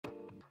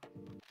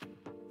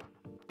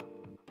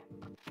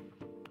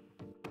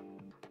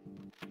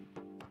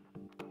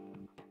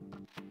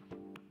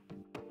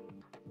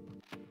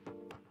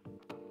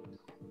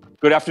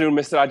Good afternoon,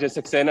 Mr. Ajay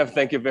Saxena.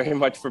 Thank you very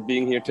much for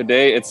being here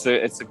today. It's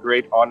a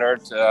great honor.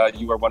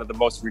 You are one of the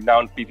most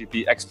renowned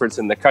PPP experts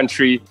in the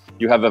country.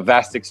 You have a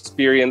vast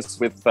experience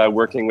with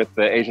working with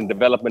the Asian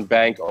Development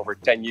Bank over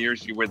 10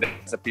 years. You were there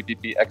as a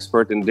PPP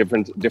expert in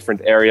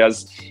different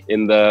areas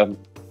in the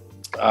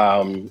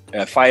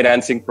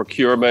financing,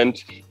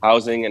 procurement,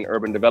 housing, and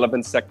urban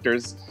development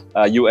sectors.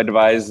 You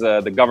advise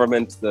the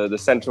government, the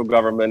central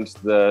government,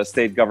 the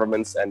state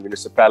governments, and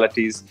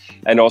municipalities.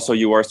 And also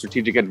you are a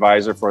strategic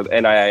advisor for the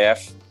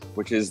NIIF,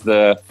 which is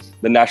the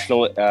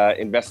National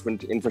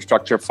Investment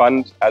Infrastructure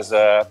Fund, as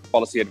a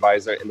policy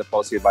advisor in the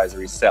policy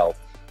advisory cell.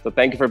 So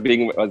thank you for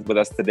being with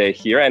us today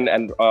here. And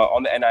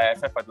on the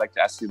NIIF, I'd like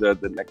to ask you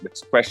the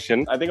next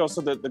question. I think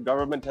also that the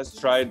government has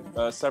tried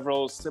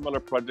several similar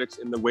projects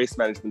in the waste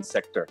management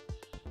sector.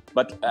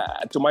 But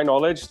to my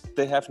knowledge,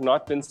 they have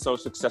not been so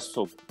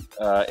successful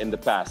in the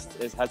past.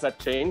 Has that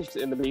changed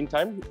in the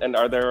meantime? And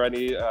are there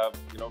any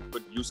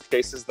good use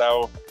cases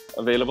now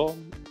available?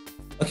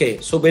 Okay,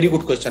 so very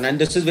good question. And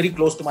this is very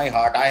close to my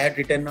heart. I had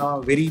written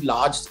a very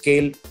large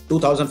scale,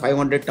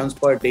 2,500 tons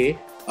per day,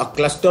 a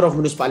cluster of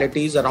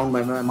municipalities around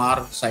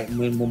MMR side,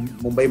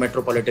 Mumbai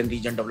Metropolitan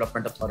Region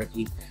Development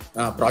Authority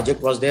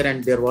project was there,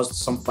 and there was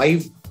some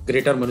 5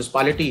 greater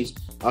municipalities,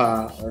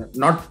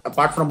 not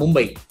apart from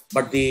Mumbai,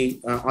 but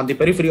on the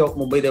periphery of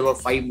Mumbai there were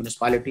 5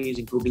 municipalities,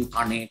 including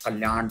Thane,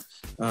 Kalyan,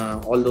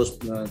 all those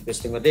this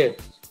thing were there.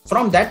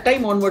 From that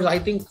time onwards, I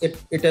think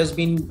it has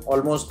been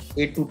almost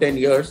 8 to 10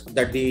 years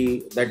that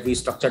we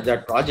structured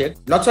that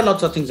project. Lots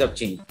of things have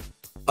changed.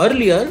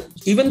 Earlier,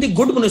 even the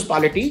good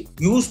municipality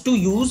used to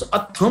use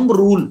a thumb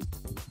rule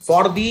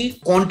for the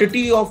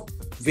quantity of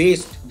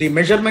waste, the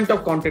measurement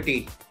of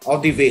quantity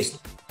of the waste.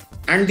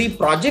 And the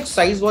project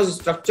size was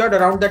structured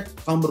around that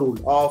thumb rule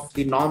of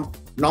the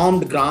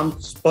normed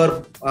grams per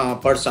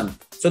person.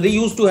 So they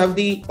used to have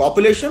the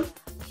population,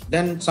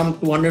 then some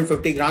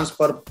 250 grams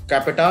per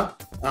capita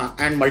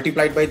and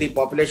multiplied by the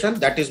population.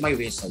 That is my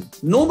waste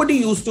size. Nobody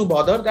used to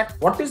bother that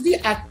what is the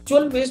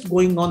actual waste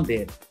going on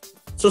there.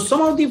 So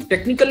some of the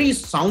technically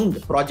sound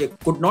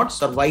project could not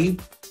survive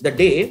the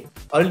day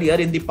earlier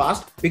in the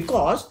past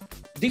because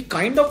the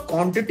kind of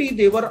quantity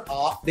they were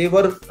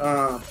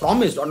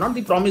promised, or not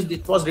the promise,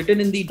 it was written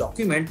in the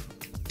document,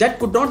 that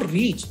could not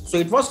reach. So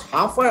it was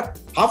half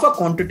a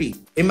quantity.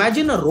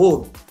 Imagine a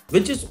road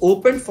which is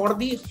open for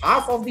the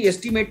half of the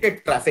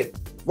estimated traffic.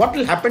 What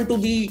will happen to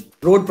the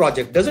road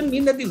project? Doesn't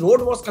mean that the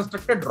road was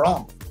constructed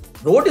wrong.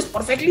 Road is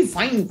perfectly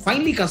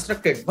finely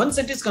constructed. Once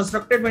it is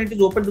constructed, when it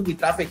is open to the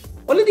traffic,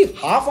 only the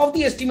half of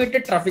the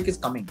estimated traffic is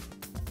coming.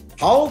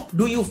 How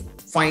do you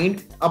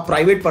find a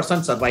private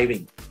person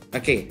surviving?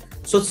 Okay,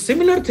 so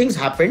similar things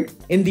happened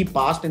in the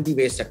past in the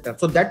waste sector.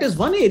 So that is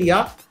one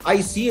area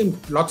I see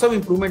lots of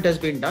improvement has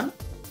been done.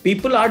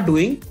 People are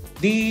doing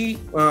the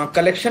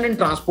collection and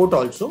transport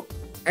also.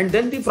 And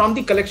then from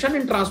the collection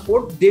and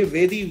transport, they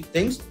weigh the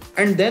things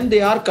and then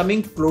they are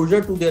coming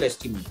closer to their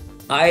estimate.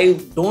 I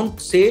don't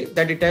say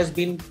that it has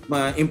been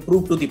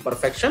improved to the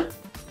perfection,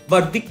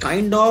 but the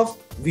kind of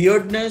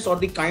weirdness or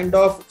the kind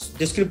of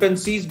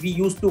discrepancies we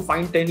used to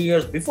find 10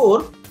 years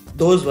before,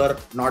 those are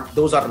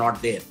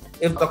not there.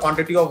 If the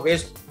quantity of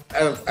waste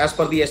as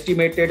per the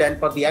estimated and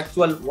per the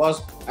actual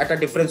was at a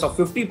difference of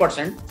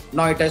 50%,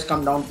 now it has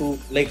come down to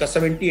like a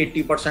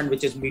 70-80%,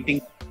 which is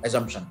meeting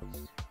assumption.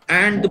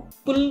 And the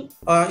people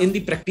in the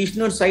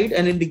practitioner side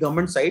and in the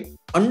government side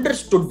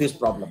understood this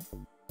problem.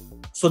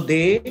 So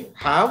they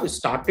have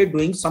started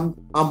doing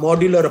a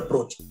modular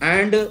approach,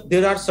 and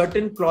there are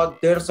certain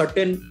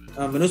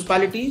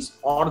municipalities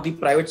or the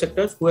private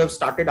sectors who have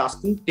started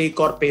asking take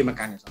or pay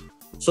mechanism.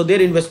 So their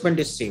investment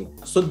is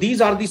saved. So these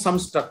are some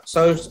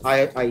structures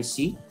I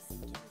see.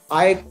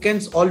 I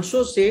can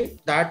also say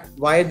that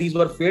why these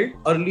were failed.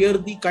 Earlier,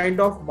 the kind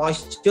of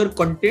moisture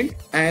content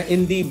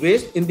in the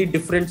waste in the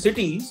different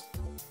cities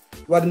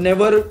were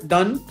never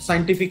done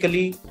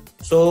scientifically.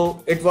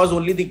 So it was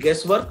only the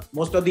guesswork.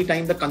 Most of the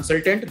time, the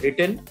consultant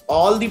written,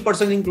 all the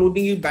persons,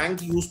 including the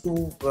bank, used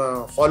to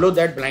follow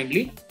that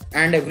blindly,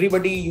 and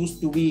everybody used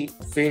to be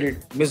failed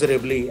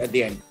miserably at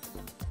the end.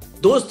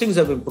 Those things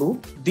have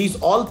improved. These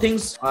all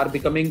things are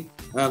becoming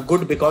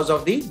good because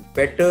of the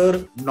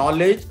better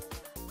knowledge,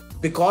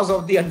 because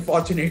of the,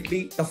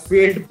 unfortunately, the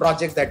failed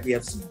projects that we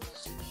have seen.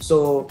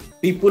 So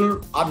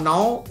people are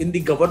now in the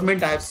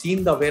government. I have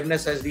seen the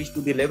awareness has reached to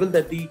the level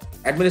that the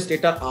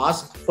administrator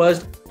asks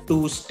first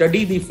to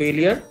study the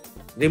failure,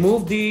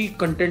 remove the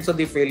contents of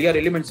the failure,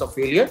 elements of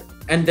failure,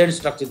 and then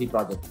structure the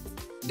project.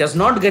 Does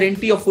not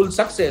guarantee a full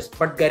success,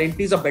 but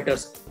guarantees a better.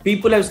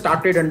 People have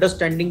started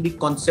understanding the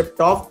concept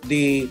of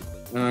the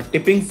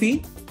tipping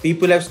fee.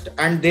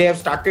 They have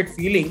started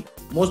feeling,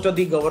 most of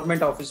the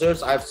government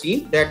officers I have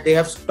seen, that they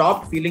have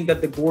stopped feeling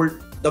that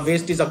the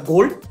waste is a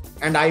gold,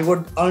 and I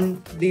would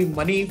earn the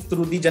money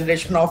through the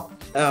generation of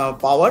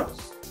power.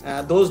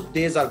 Those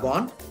days are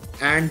gone.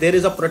 and there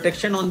is a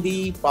protection on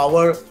the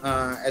power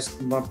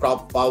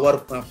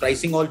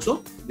pricing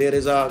also. There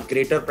is a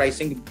greater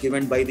pricing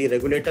given by the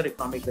regulator,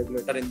 economic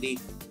regulator in the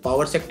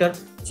power sector.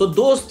 So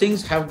those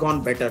things have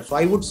gone better. So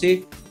I would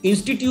say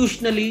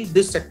institutionally,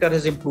 this sector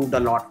has improved a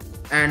lot,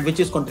 and which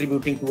is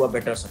contributing to a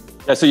better sector.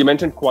 Yeah, so you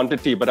mentioned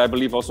quantity, but I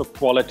believe also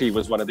quality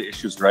was one of the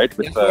issues, right?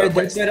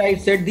 That's where I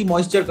said the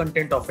moisture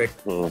content of it.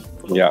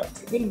 Yeah.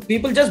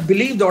 People just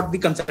believe what the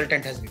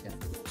consultant has written.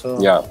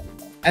 So yeah.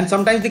 And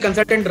sometimes the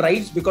consultant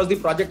writes because the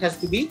project has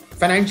to be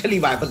financially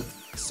viable.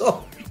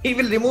 So he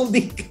will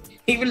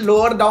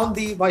lower down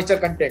the moisture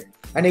content,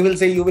 and he will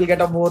say you will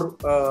get a more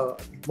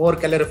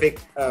calorific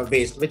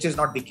waste, which is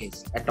not the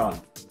case at all.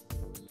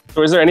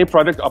 So is there any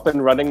project up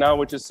and running now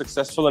which is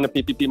successful in a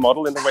PPP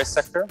model in the waste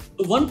sector?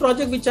 So one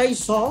project which I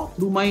saw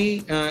through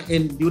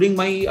during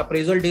my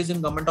appraisal days in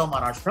Government of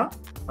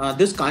Maharashtra,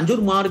 this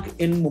Kanjur Marg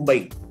in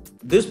Mumbai.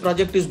 This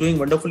project is doing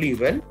wonderfully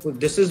well. So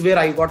this is where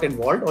I got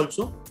involved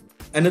also.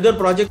 Another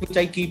project which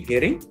I keep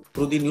hearing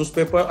through the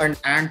newspaper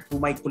and through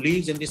my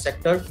colleagues in the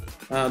sector,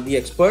 the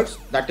experts,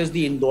 that is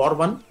the Indore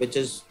one, which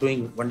is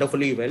doing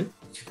wonderfully well.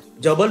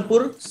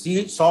 Jabalpur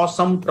saw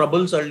some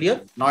troubles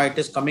earlier. Now it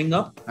is coming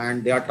up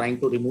and they are trying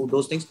to remove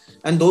those things.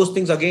 And those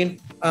things again,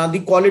 the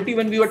quality,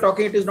 when we were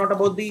talking, it is not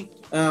about the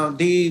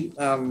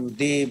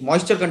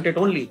moisture content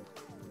only.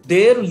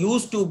 There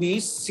used to be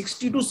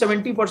 60 to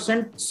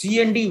 70%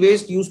 C&D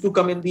waste used to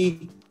come in the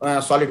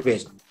solid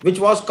waste, which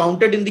was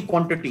counted in the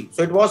quantity.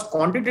 So it was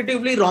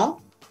quantitatively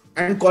wrong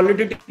and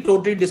qualitatively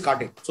totally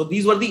discarded. So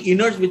these were the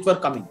innards which were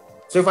coming.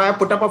 So if I have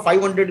put up a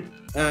 500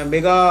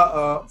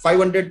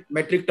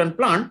 metric ton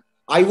plant,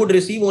 I would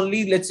receive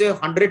only, let's say,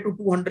 100 to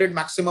 200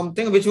 maximum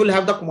thing, which will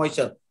have the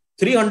moisture.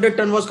 300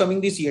 ton was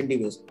coming the C&D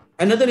waste.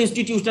 Another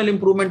institutional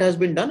improvement has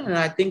been done, and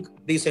I think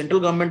the central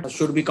government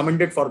should be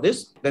commended for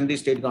this, then the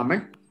state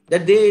government,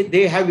 that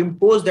they have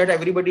imposed that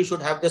everybody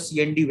should have the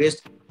C&D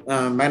waste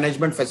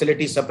management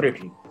facilities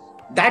separately.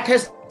 That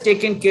has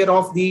taken care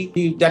of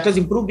that has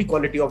improved the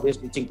quality of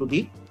waste reaching to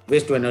the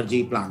waste to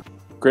energy plant.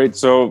 Great.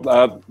 So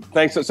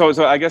thanks.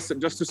 So I guess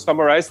just to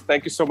summarize,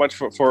 thank you so much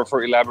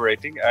for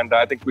elaborating. And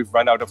I think we've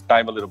run out of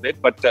time a little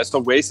bit, but so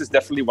waste is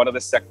definitely one of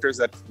the sectors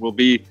that will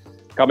be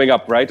coming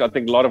up, right? I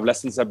think a lot of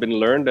lessons have been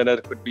learned, and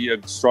it could be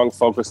a strong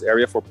focus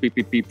area for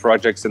PPP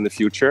projects in the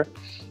future.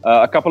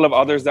 A couple of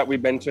others that we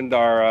mentioned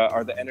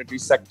are the energy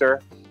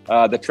sector,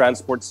 the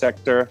transport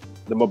sector,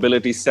 the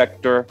mobility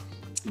sector,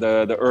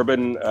 the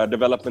urban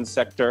development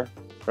sector,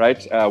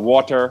 right?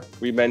 Water,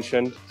 we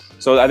mentioned.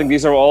 So I think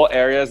these are all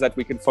areas that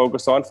we can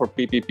focus on for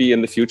PPP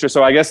in the future.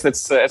 So I guess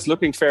it's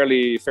looking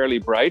fairly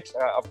bright.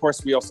 Of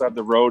course, we also have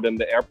the road and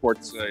the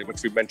airports,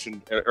 which we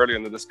mentioned earlier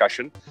in the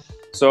discussion.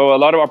 So a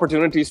lot of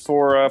opportunities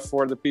for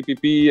the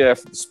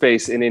PPP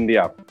space in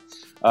India.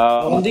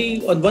 One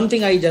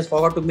thing I just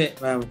forgot to make,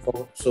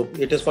 so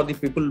it is for the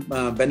people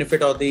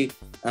benefit of the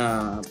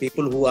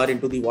people who are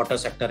into the water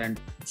sector. And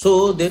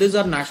so there is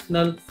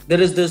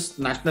this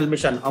national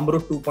mission,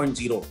 Amrut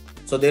 2.0.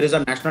 So there is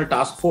a national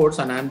task force,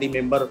 and I am the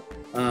member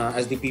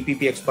as the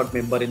PPP expert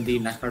member in the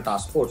national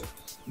task force.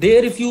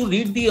 There, if you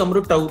read the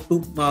Amrut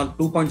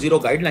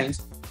 2.0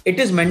 guidelines, it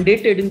is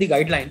mandated in the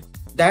guideline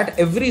that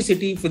every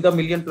city with a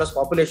million plus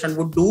population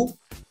would do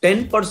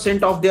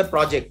 10% of their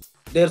project,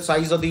 their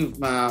size of the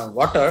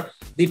water,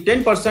 the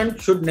 10%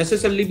 should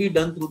necessarily be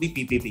done through the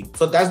PPP.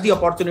 So that's the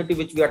opportunity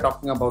which we are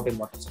talking about in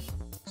water sector.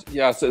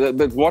 Yeah, so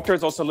the water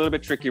is also a little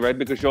bit tricky, right?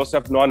 Because you also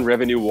have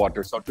non-revenue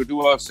water. So to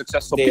do a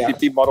successful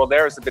PPP model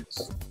there is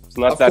it's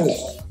not that.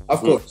 Of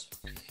course.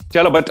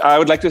 Chalo, but I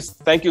would like to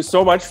thank you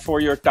so much for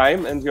your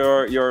time and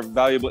your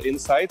valuable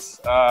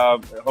insights. I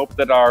hope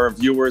that our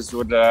viewers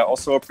would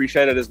also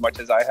appreciate it as much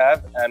as I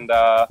have. And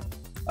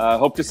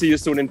hope to see you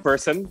soon in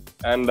person.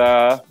 And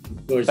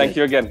thank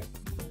you again.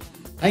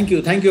 Thank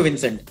you,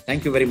 Vincent.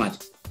 Thank you very much.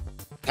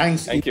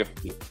 Thanks. Thank you.